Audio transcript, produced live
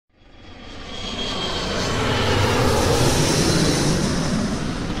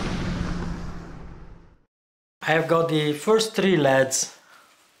I have got the first 3 LEDs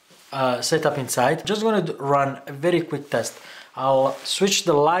set up inside. Just going to run a very quick test. I'll switch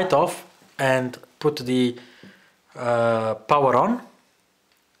the light off and put the power on.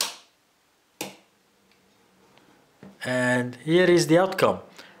 And here is the outcome.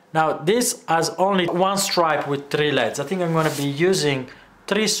 Now this has only 1 stripe with 3 LEDs. I think I'm going to be using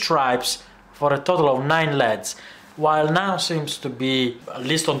 3 stripes for a total of 9 LEDs. While now seems to be, at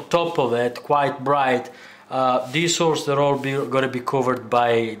least on top of it, quite bright, these sources, they're all going to be covered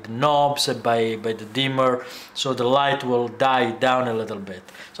by the knobs and by the dimmer, so the light will die down a little bit.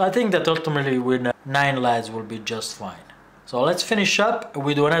 So I think that ultimately with 9 LEDs will be just fine. So let's finish up,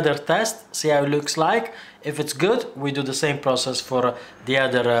 we do another test, see how it looks like. If it's good, we do the same process for the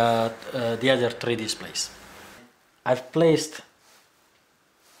other 3 displays. I've placed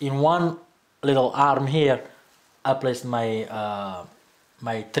in one little arm here, I placed my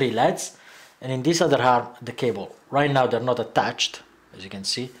my 3 LEDs, and in this other arm the cable. Right now they're not attached, as you can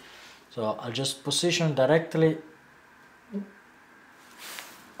see, so I'll just position directly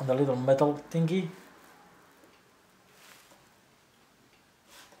on the little metal thingy,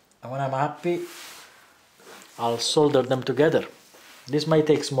 and when I'm happy I'll solder them together. This might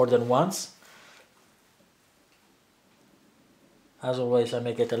take more than once. As always, I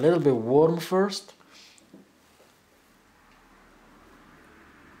make it a little bit warm first.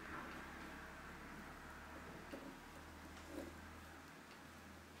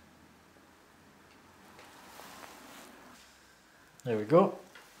 There we go.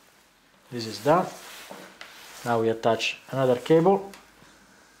 This is done. Now we attach another cable.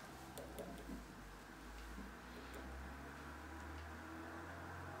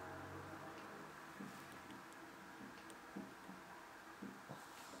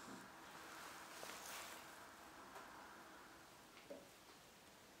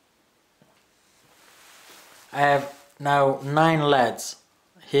 I have now 9 LEDs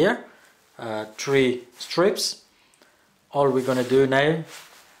here, 3 strips. All we're gonna do now,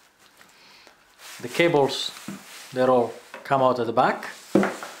 the cables, they're all come out at the back.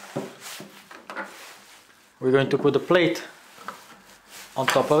 We're going to put the plate on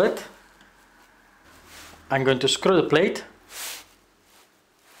top of it. I'm going to screw the plate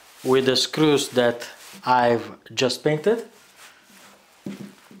with the screws that I've just painted.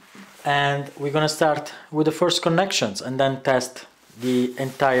 And we're gonna start with the first connections and then test the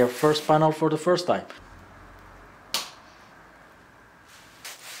entire first panel for the first time.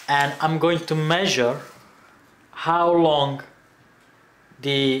 And I'm going to measure how long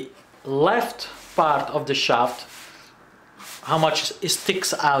the left part of the shaft, how much it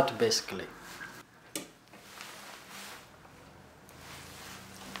sticks out basically.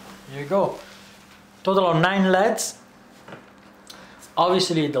 Here you go. Total of 9 LEDs.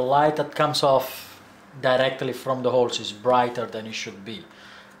 Obviously the light that comes off directly from the holes is brighter than it should be,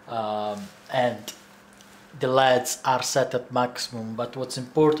 and the LEDs are set at maximum, but what's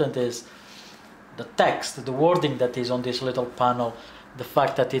important is the text, the wording that is on this little panel, the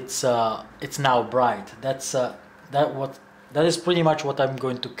fact that it's now bright. That is pretty much what I'm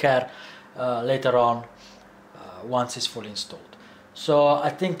going to care later on once it's fully installed. So I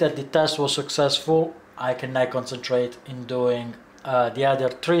think that the test was successful. I can now concentrate in doing the other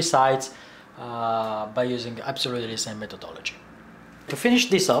 3 sides by using absolutely the same methodology. To finish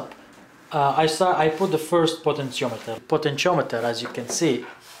this up, I put the first potentiometer. Potentiometer, as you can see,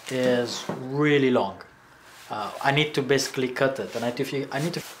 is really long. I need to basically cut it, and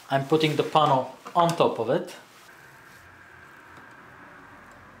I'm putting the panel on top of it.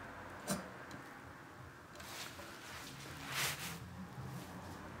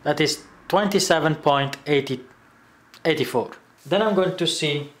 That is 27.84. Then I'm going to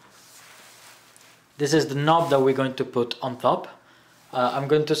see, this is the knob that we're going to put on top. I'm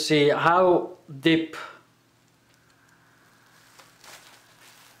going to see how deep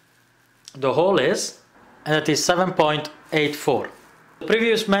the hole is, and that is 7.84. The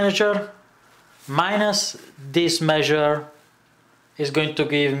previous measure minus this measure is going to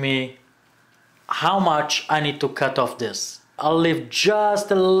give me how much I need to cut off this. I'll leave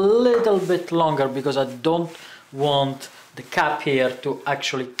just a little bit longer because I don't want the cap here to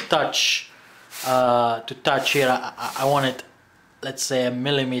actually touch here. I want it, let's say, a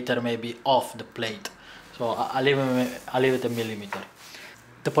millimeter maybe off the plate, so I'll leave it a millimeter.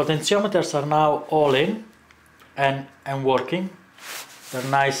 The potentiometers are now all in and working. They're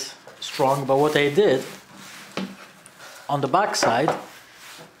nice, strong, but what I did on the back side,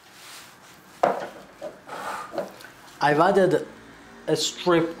 I've added a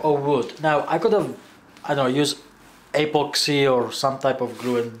strip of wood. Now I could have, I don't know, used epoxy or some type of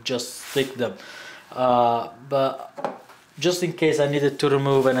glue and just stick them. but just in case I needed to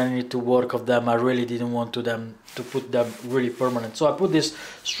remove and I need to work of them, I really didn't want to put them really permanent. So I put this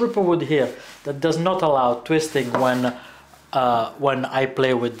strip of wood here that does not allow twisting when I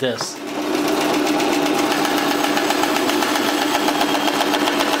play with this.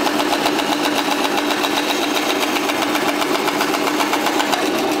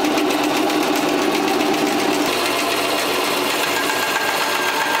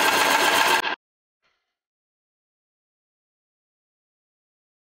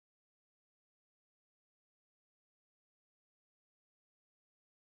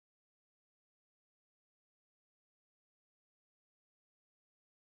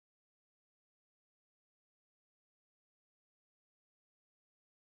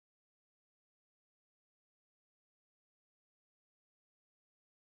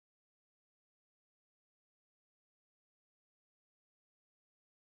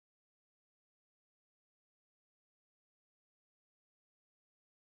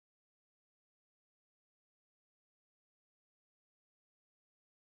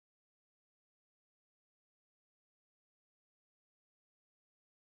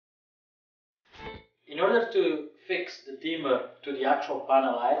 In order to fix the dimmer to the actual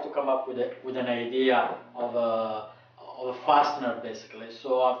panel, I had to come up with an idea of a fastener, basically.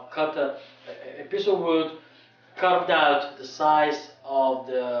 So I've cut a piece of wood, carved out the size of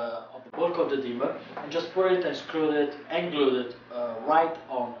the bulk of the dimmer, and just put it and screwed it and glued it right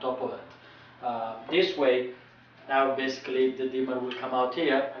on top of it. This way, now basically the dimmer will come out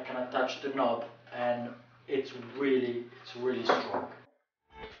here. I can attach the knob, and it's really strong.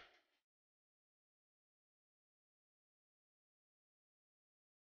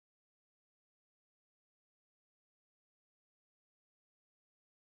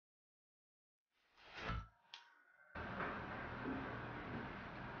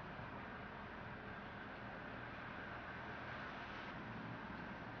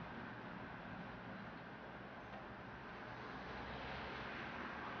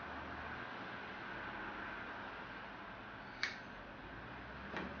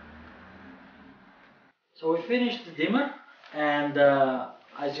 So we finished the dimmer, and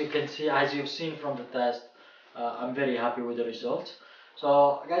as you can see, as you've seen from the test, I'm very happy with the results.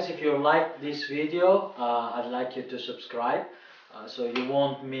 So guys, if you like this video, I'd like you to subscribe so you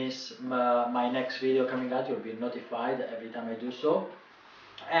won't miss my next video coming out. You'll be notified every time I do so,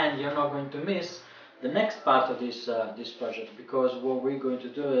 and you're not going to miss the next part of this project, because what we're going to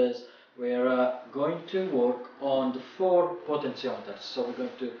do is we're going to work on the 4 potentiometers. So we're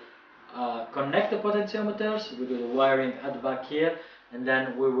going to connect the potentiometers. We do the wiring at the back here, and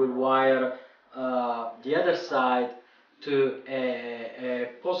then we will wire the other side to a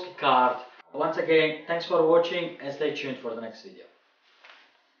POSCI card. Once again, thanks for watching, and stay tuned for the next video.